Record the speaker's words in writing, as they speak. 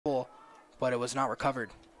but it was not recovered.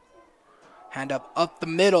 Hand up the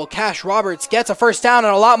middle. Cash Roberts gets a first down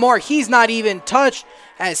and a lot more. He's not even touched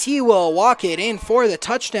as he will walk it in for the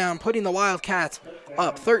touchdown, putting the Wildcats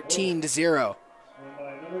up 13-0.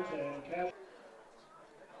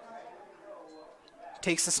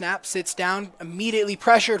 Takes the snap, sits down, immediately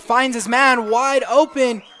pressured, finds his man wide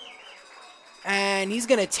open, and he's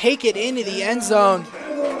going to take it into the end zone.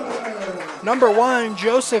 Number 1,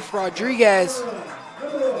 Joseph Rodriguez,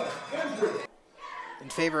 in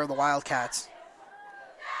favor of the Wildcats.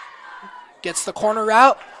 Gets the corner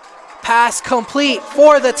route, pass complete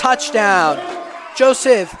for the touchdown.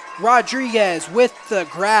 Joseph Rodriguez with the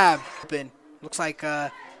grab. Looks like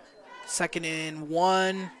 2nd and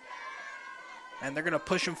 1. And they're going to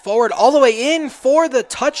push him forward all the way in for the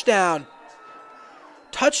touchdown.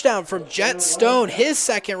 Touchdown from Jet Stone, his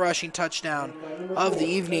 2nd rushing touchdown of the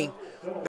evening.